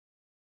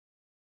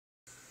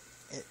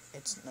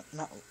it's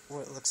not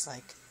what it looks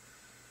like.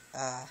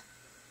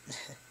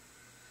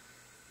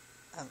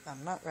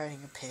 I'm not riding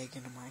a pig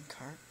in a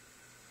minecart.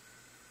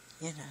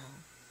 You know.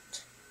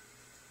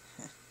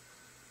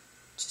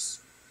 It's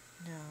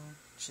no.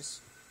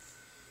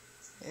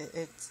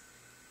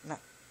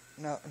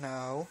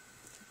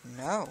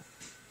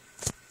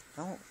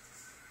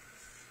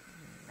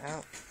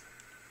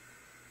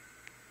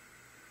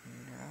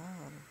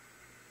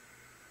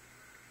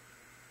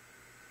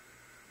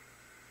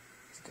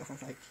 It's going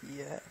like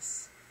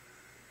yes.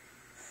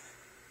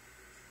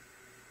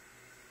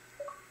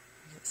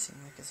 It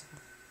seems like it's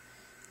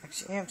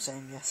actually I am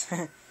saying yes,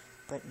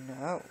 but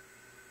no.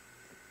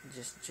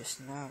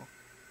 Just no.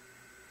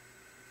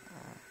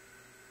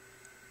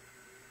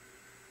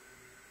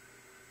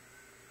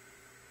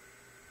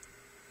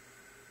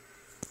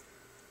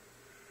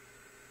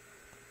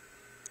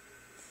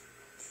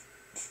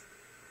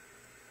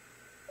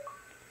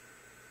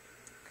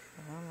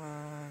 Come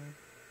on.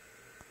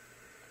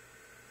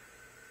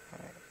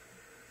 Alright.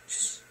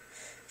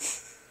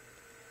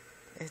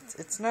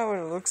 It's not what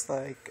it looks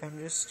like. I'm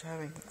just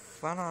having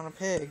fun on a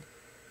pig.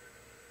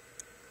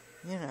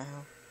 You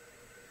know.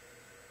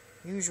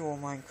 Usual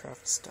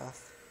Minecraft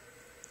stuff.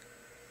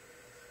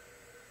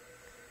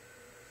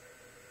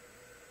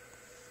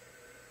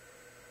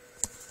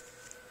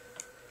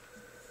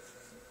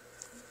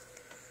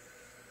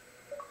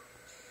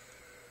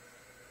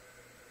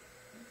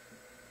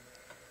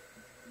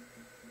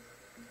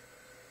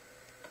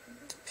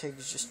 The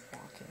pig's just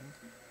walking.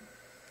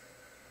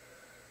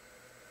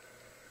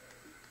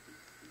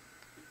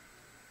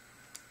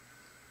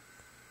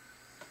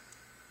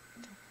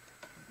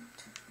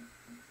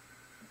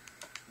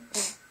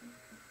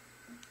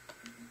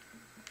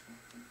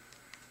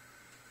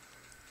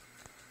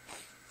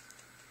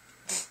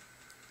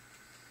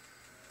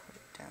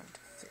 Down to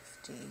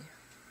 50.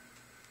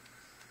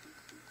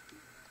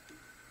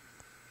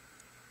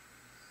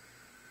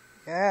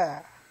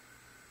 Yeah.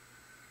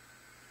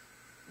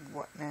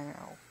 What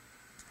now?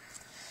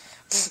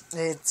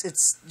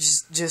 It's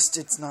just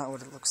it's not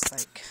what it looks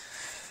like.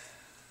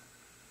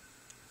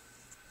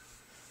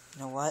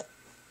 You know what?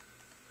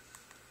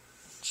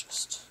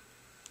 Just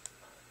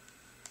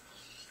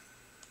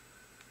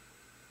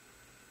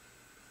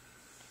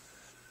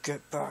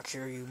get back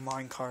here, you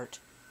minecart.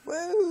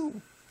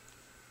 Woo!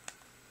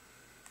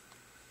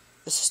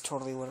 This is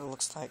totally what it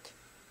looks like.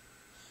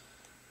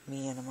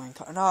 Me in a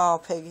minecart.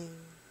 No, piggy.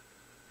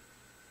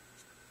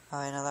 Oh,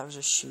 I know that was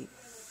a sheep.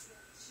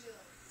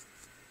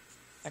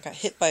 I got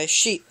hit by a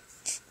sheep.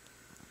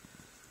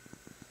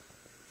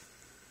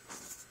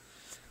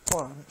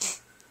 Hold on.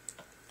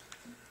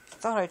 I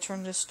thought I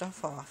turned this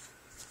stuff off.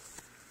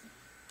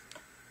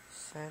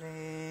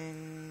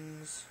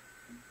 Settings.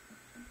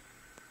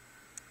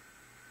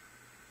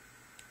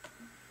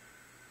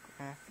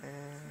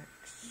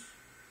 Graphics.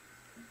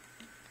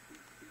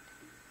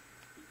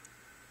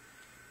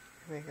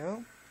 Here we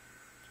go.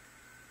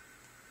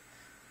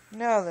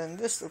 Now then,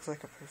 this looks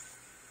like a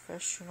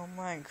professional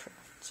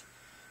Minecraft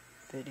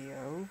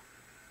video.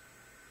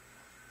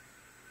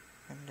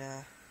 And,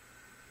 yeah,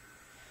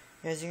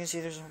 as you can see,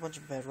 there's a whole bunch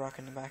of bedrock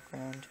in the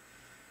background.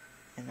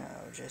 You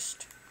know,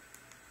 just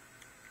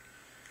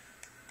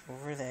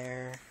over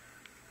there.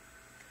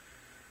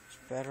 There's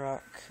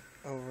bedrock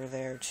over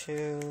there,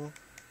 too.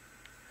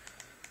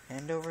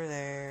 And over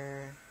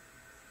there.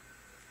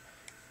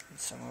 And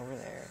some over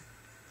there.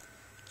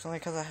 It's only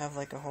because I have,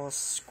 like, a whole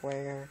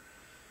square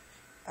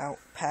out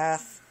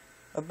path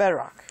of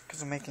bedrock,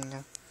 because I'm making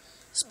a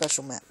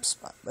special map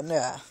spot. But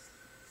yeah,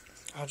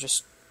 I'll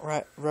just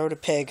rode a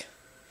pig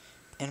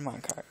in a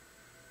minecart.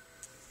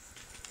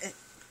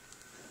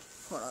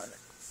 Hold on.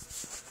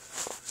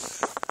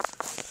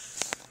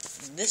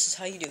 This is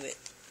how you do it.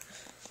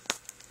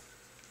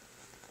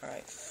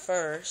 Alright,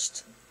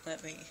 first, I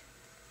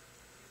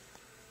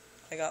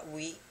got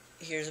wheat.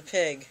 Here's a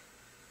pig.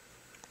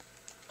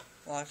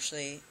 Well,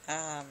 actually,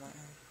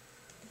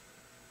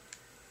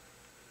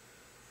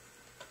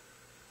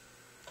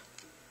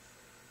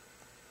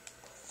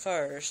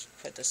 first,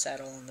 put the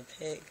saddle on the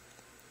pig.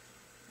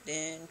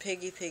 Then,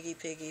 piggy.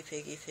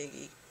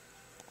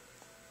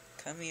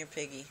 Come here,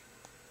 piggy.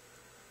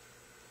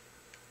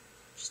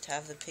 Just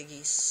have the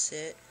piggy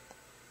sit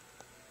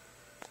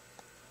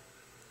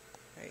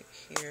right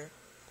here.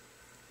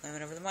 And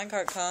whenever the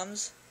minecart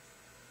comes,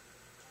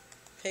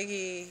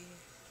 piggy.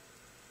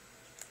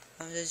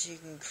 As you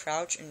can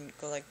crouch and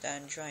go like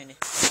that and try and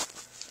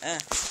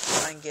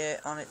get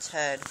it on its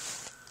head.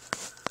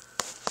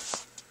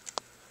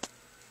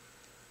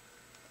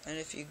 And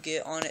if you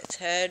get on its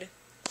head,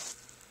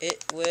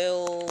 it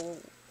will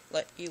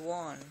let you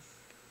on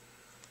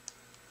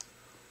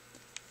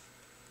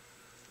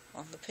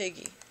the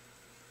piggy.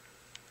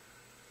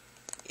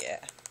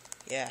 Yeah,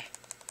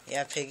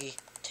 piggy.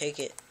 Take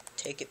it,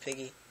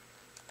 piggy.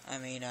 I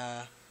mean,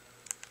 yeah.